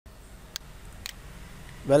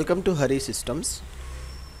Welcome to Harisystems.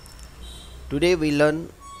 Today we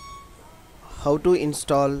learn how to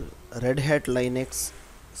install Red Hat Linux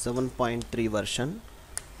 7.3 version.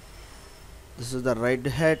 This is the Red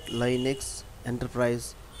Hat Linux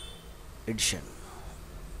Enterprise Edition.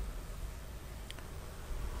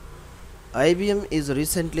 IBM is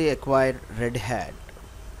recently acquired Red Hat.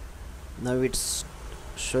 Now it's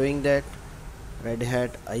showing that Red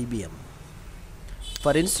Hat IBM.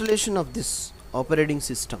 For installation of this operating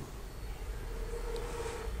system,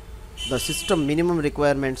 the system minimum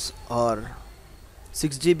requirements are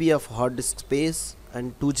 6 GB of hard disk space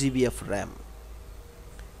and 2 GB of RAM.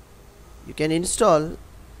 You can install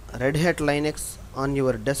Red Hat Linux on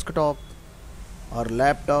your desktop or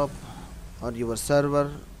laptop or your server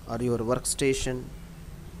or your workstation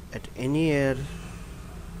at any air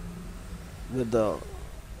where the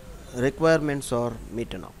requirements are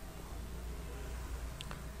met up.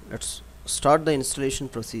 Let's start the installation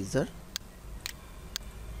procedure.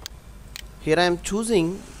 Here I am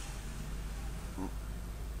choosing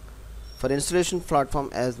for installation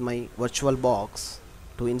platform as my virtual box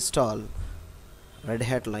to install Red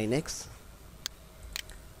Hat Linux,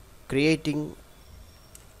 creating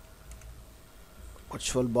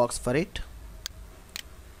virtual box for it.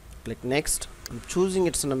 Click next. I'm choosing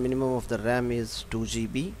it's on a minimum of the RAM is 2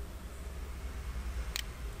 GB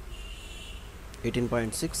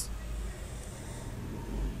 18.6.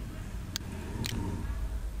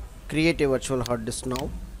 Create a virtual hard disk now.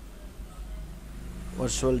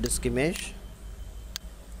 Virtual disk image,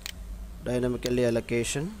 dynamically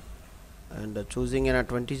allocation, and choosing a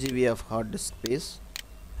 20 GB of hard disk space.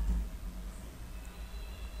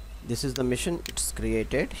 This is the machine it's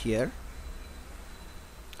created here.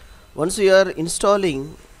 Once you are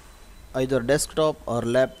installing either desktop or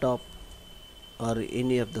laptop or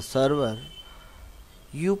any of the server,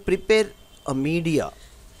 you prepare a media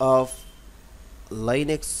of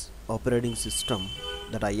Linux operating system,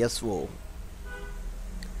 that ISO,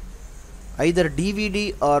 either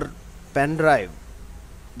DVD or pen drive.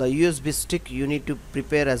 The USB stick you need to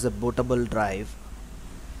prepare as a bootable drive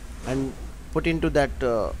and put into that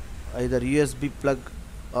either USB plug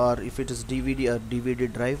or if it is DVD or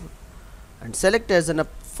DVD drive, and select as a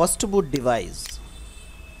first boot device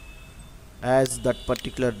as that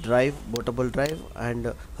particular drive, bootable drive,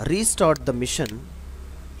 and restart the machine.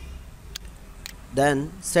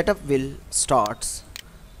 Then setup will starts.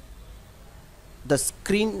 The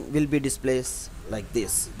screen will be displayed like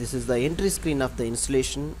this. This is the entry screen of the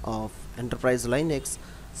installation of Enterprise Linux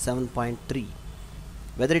 7.3.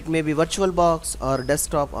 Whether it may be VirtualBox or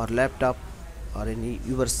desktop or laptop or any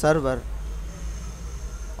your server,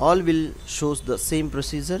 all will shows the same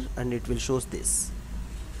procedure and it will shows this.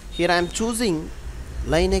 Here I am choosing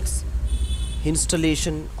Linux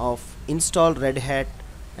installation of install Red Hat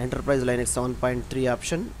Enterprise Linux 7.3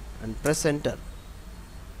 option and press enter.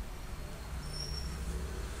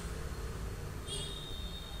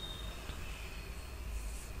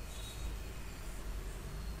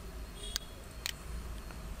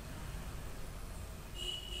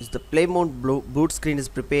 The play mount boot screen is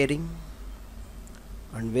preparing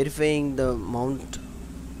and verifying the mount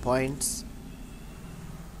points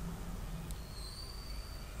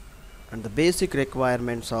and the basic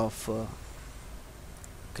requirements of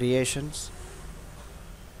creations.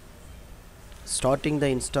 Starting the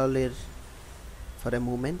installer for a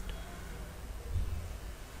moment.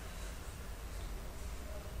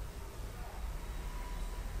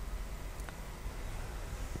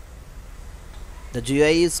 The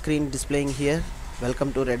GUI screen displaying here.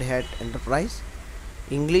 Welcome to Red Hat Enterprise.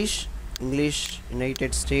 English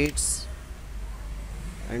United States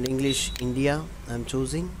and English India. I am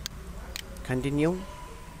choosing. Continue.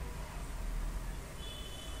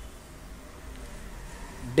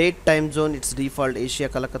 Date time zone, it's default Asia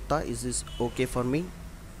Calcutta. Is this okay for me?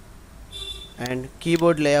 And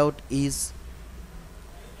keyboard layout is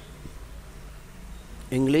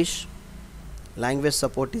English. Language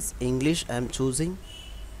support is English. I am choosing.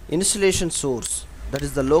 Installation source, that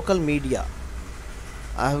is the local media.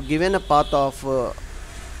 I have given a path of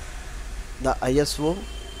the ISO.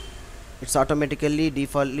 It's automatically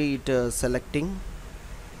defaultly selecting.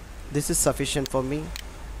 This is sufficient for me.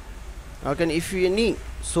 Okay, if you any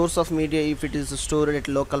source of media, if it is stored at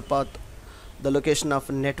local path, the location of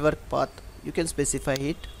network path, you can specify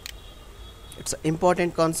it. It's an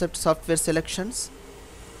important concept. Software selections,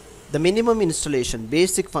 the minimum installation,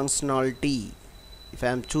 basic functionality. If I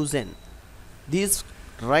am chosen these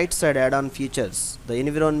right side add-on features, the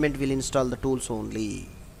environment will install the tools only.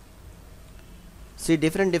 See,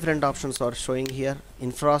 different options are showing here.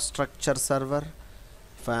 Infrastructure server,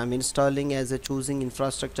 If I am installing as a choosing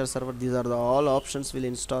infrastructure server, these are the all options will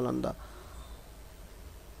install on the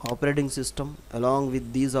operating system. Along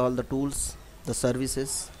with these all the tools, the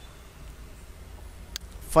services.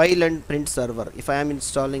 File and print server. If I am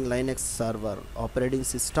installing Linux server operating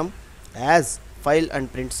system as file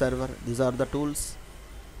and print server, these are the tools.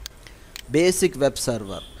 Basic web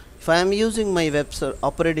server. If I am using my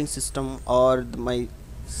operating system or my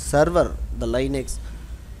server, the Linux,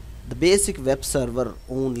 the basic web server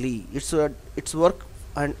only, it's work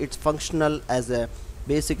and it's functional as a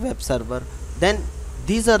basic web server, then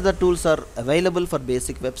these are the tools are available for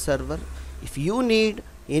basic web server. If you need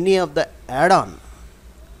any of the add-on,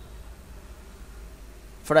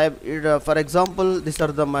 for example, these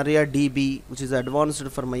are the MariaDB, which is advanced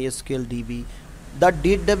for MySQL DB. The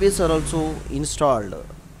database are also installed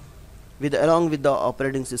with along with the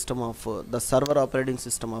operating system of the server operating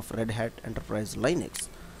system of Red Hat Enterprise Linux,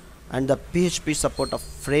 and the PHP support of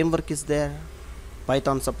framework is there,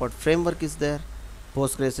 Python support framework is there,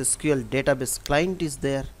 PostgreSQL database client is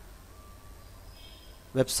there,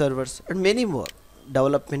 web servers, and many more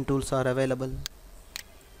development tools are available.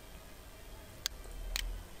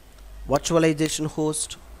 Virtualization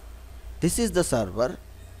host. This is the server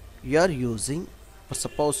you are using or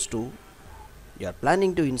supposed to you are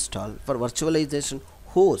planning to install for virtualization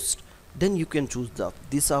host. Then you can choose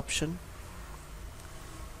this option.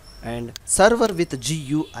 And server with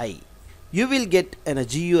GUI. You will get a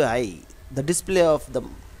GUI, the display of the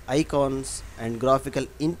icons and graphical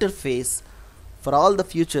interface for all the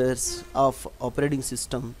features of operating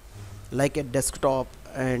system, like a desktop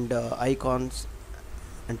and icons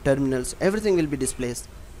and terminals, everything will be displayed.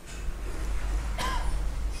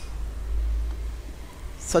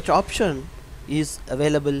 Such option is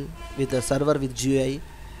available with the server with GUI.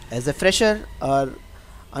 As a fresher or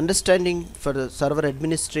understanding for the server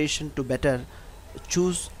administration, to better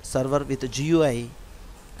choose server with a GUI.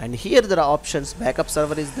 And here there are options: backup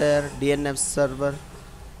server is there, DNS server,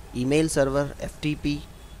 email server, FTP,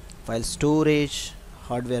 file storage,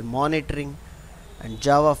 hardware monitoring, and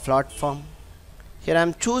Java platform. Here I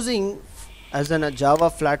am choosing as a Java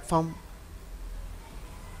platform,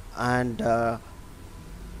 and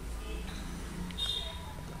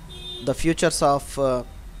the features of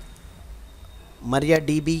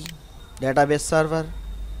MariaDB database server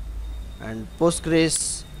and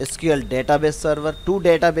PostgreSQL database server. Two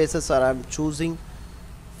databases are I am choosing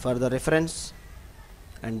for the reference.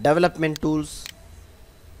 And development tools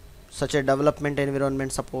such as development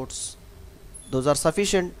environment supports, those are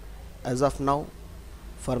sufficient as of now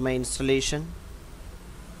for my installation.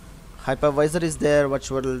 Hypervisor is there,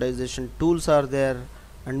 virtualization tools are there,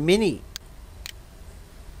 and many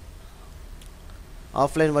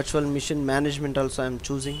offline virtual machine management also I am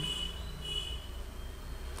choosing.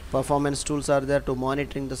 Performance tools are there to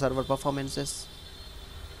monitoring the server performances.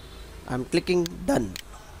 I am clicking done.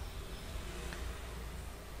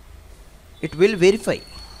 It will verify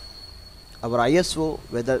our ISO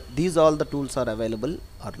whether these all the tools are available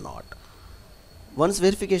or not. Once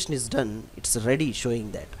verification is done, it's ready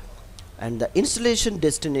showing that. And the installation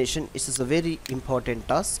destination is a very important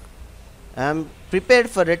task. I am prepared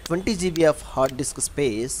for a 20 GB of hard disk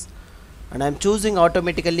space, and I am choosing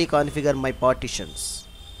automatically configure my partitions.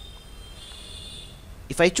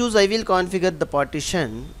 If I choose I will configure the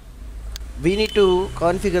partition, we need to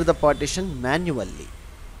configure the partition manually.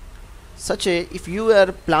 Such a, if you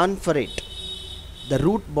are plan for it, the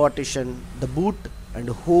root partition, the boot and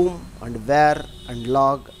home and where and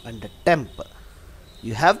log and temp,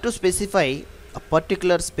 you have to specify a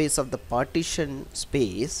particular space of the partition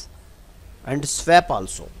space and swap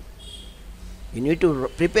also. You need to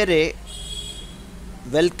prepare a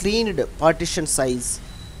well cleaned partition size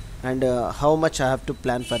and how much I have to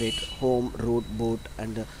plan for it: home, root, boot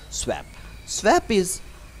and swap. Swap is,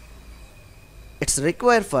 it's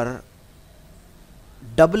required for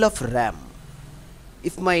double of RAM.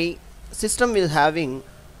 If my system is having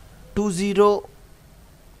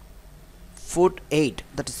 2048,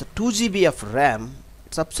 that is 2 GB of RAM,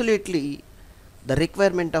 it's absolutely the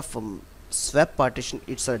requirement of swap partition.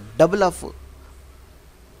 It's a double of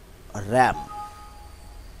RAM.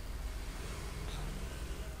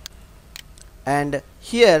 And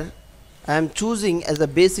here I am choosing as a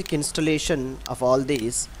basic installation of all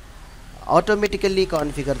these, automatically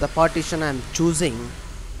configure the partition I am choosing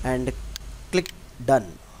and click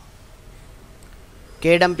done.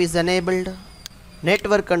 KDump is enabled.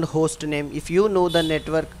 Network and host name, if you know the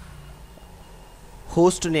network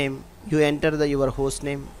host name, you enter your host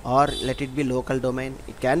name or let it be local domain.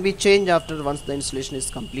 It can be changed after once the installation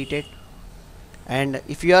is completed. And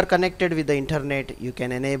if you are connected with the internet, you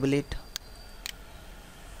can enable it.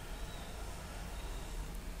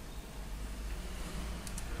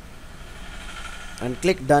 and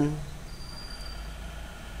click done.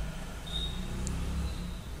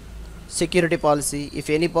 Security policy, if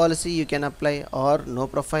any policy you can apply, or no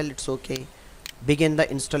profile, it's okay. Begin the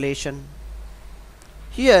installation.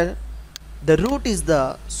 Here the root is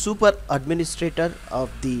the super administrator of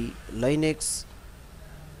the Linux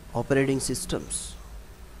operating systems.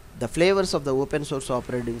 The flavors of the open source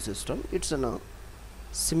operating system, it's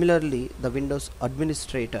similarly the Windows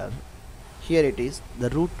administrator. Here it is, the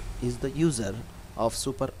root is the user of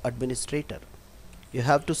super administrator. You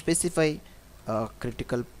have to specify a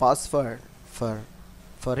critical password for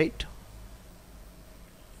it.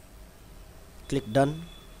 Click done.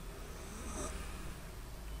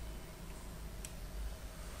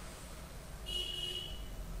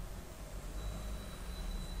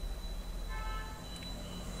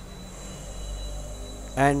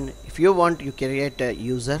 And if you want, you create a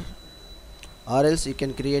user, or else you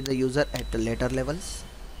can create the user at the later levels.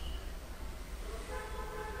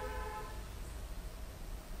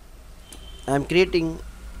 I am creating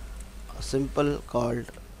a simple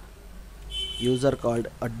called user called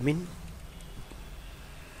admin,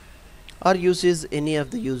 or uses any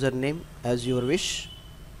of the username as your wish.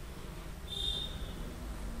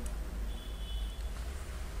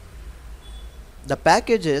 The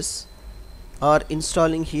packages are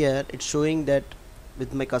installing here. It's showing that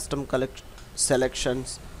with my custom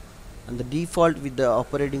selections, and the default with the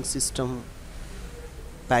operating system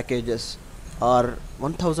packages are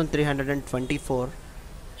 1324.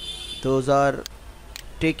 Those are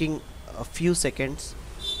taking a few seconds.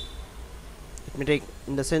 It may take,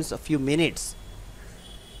 in the sense, a few minutes.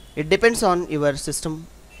 It depends on your system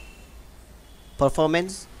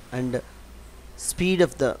performance and speed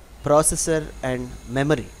of the processor and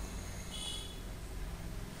memory.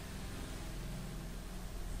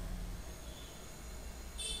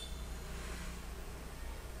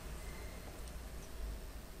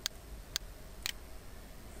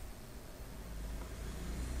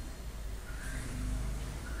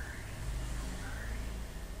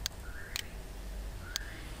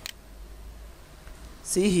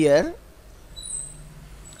 See here,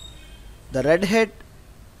 the Red Hat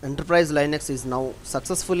Enterprise Linux is now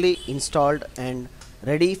successfully installed and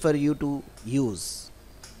ready for you to use.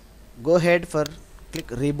 Go ahead for click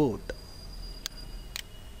reboot.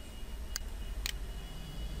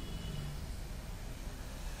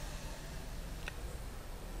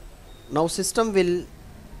 Now system will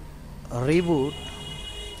reboot.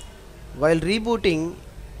 While rebooting,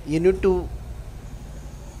 you need to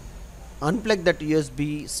unplug that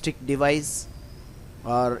USB stick device,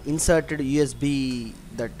 or inserted USB,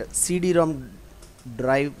 that CD-ROM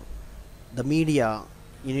drive, the media,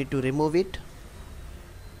 you need to remove it,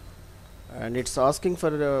 and it's asking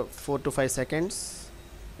for 4 to 5 seconds.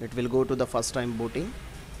 It will go to the first time booting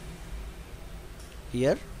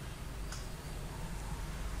here.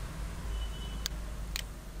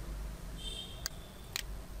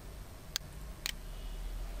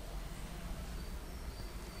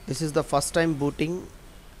 This is the first time booting,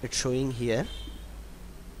 it's showing here.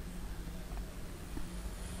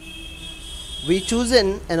 We choose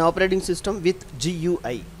an operating system with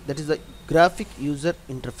GUI, that is the graphic user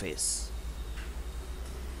interface.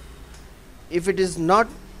 If it is not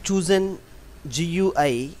chosen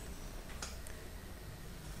GUI,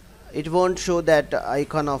 it won't show that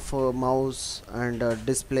icon of mouse and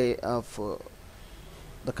display of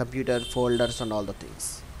the computer folders and all the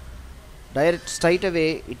things. Straight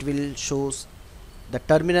away it will shows the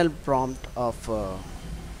terminal prompt of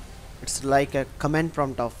it's like a command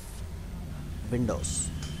prompt of Windows.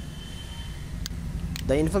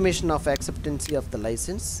 The information of acceptance of the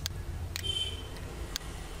license.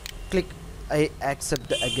 Click I accept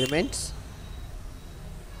the agreements.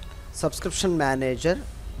 Subscription manager,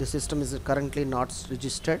 the system is currently not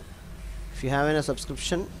registered. If you have any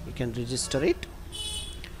subscription, you can register it.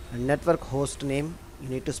 And network host name you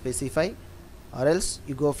need to specify, or else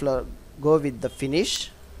you go with the finish.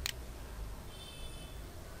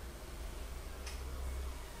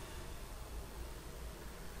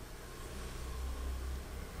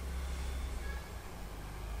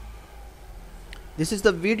 This is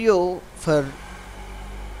the video for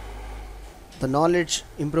the knowledge,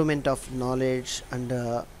 improvement of knowledge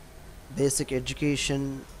and basic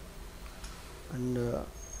education, and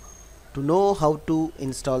to know how to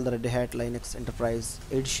install the Red Hat Linux Enterprise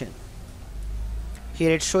Edition.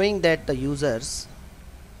 Here it's showing that the users,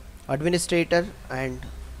 administrator and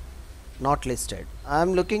not listed. I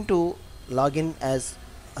am looking to log in as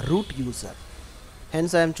a root user,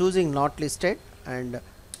 hence I am choosing not listed, and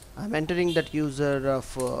I am entering that user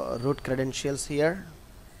of root credentials here.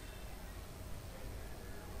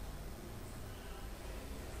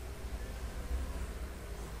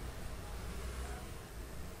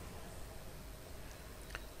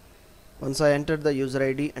 Once I enter the user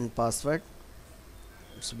ID and password,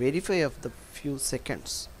 it's verify of the few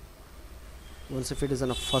seconds. Once if it is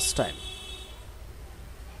on a first time,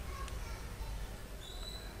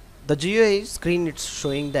 the GUI screen it's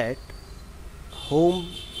showing that home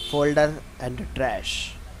folder and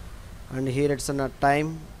trash, and here it's on a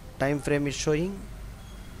time frame is showing.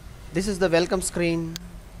 This is the welcome screen.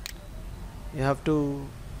 You have to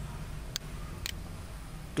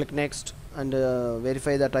click next and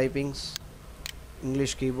verify the typings,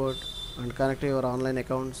 English keyboard, and connect to your online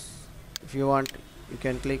accounts. If you want, you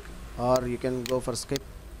can click, or you can go for skip.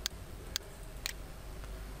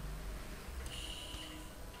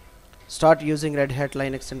 Start using Red Hat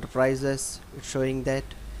Linux Enterprises. It's showing that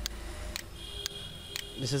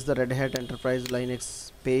this is the Red Hat Enterprise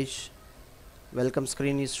Linux page. Welcome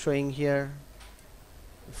screen is showing here.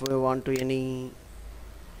 If you want to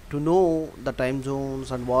know the time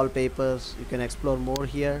zones and wallpapers, you can explore more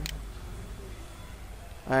here.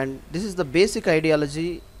 And this is the basic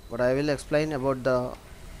ideology what I will explain about the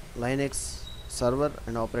Linux server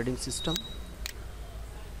and operating system.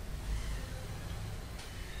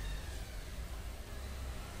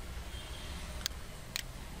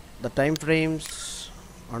 The time frames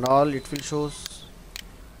and all it will shows.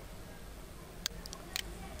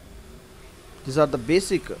 These are the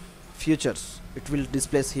basic features it will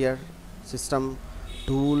displays here: system,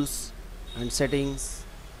 tools and settings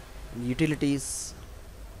and utilities.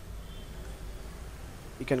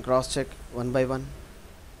 You can cross check one by one.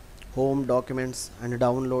 Home, documents and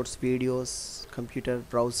downloads, videos, computer,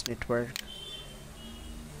 browse network.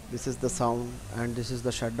 This is the sound, and this is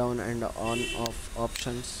the shutdown and on off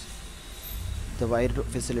options. The wired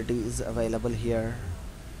facility is available here.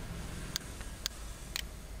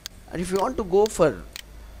 And if you want to go for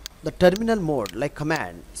the terminal mode like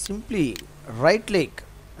command, simply right click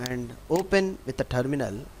and open with the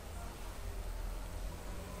terminal,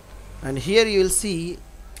 and here you will see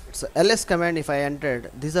it's a ls command. If I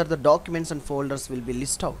entered, these are the documents and folders will be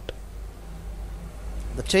list out.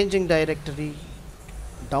 The changing directory,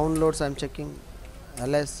 downloads I'm checking,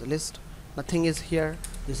 ls list, nothing is here.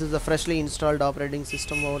 This is the freshly installed operating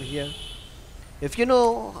system over here. If you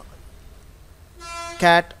know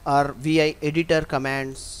cat or vi editor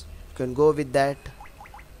commands, you can go with that.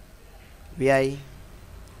 Vi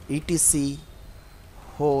etc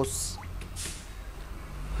host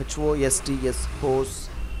hosts host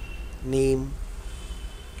name.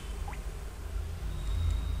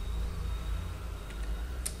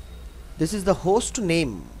 This is the host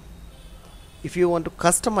name. If you want to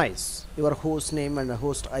customize your host name and the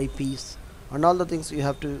host IPs and all the things, you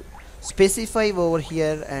have to specify over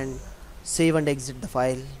here and save and exit the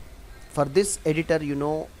file. For this editor, you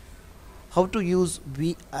know how to use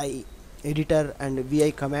vi editor and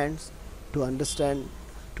vi commands to understand,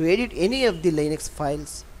 to edit any of the Linux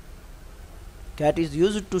files. Cat is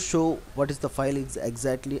used to show what is the file is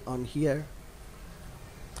exactly on here,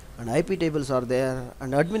 and IP tables are there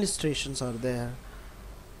and administrations are there.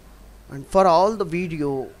 And for all the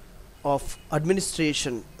video of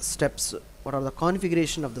administration steps, what are the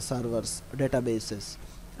configuration of the servers, databases,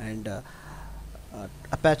 and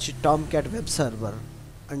Apache Tomcat web server,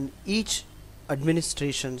 and each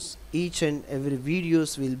administrations, each and every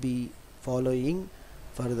videos will be following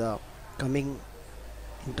for the coming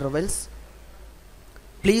intervals.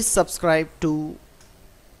 Please subscribe to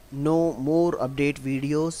know more update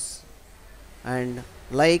videos, and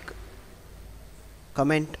like,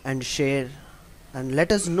 comment and share, and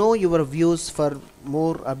let us know your views for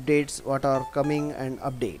more updates what are coming and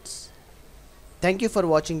updates. Thank you for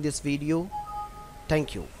watching this video.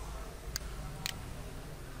 Thank you.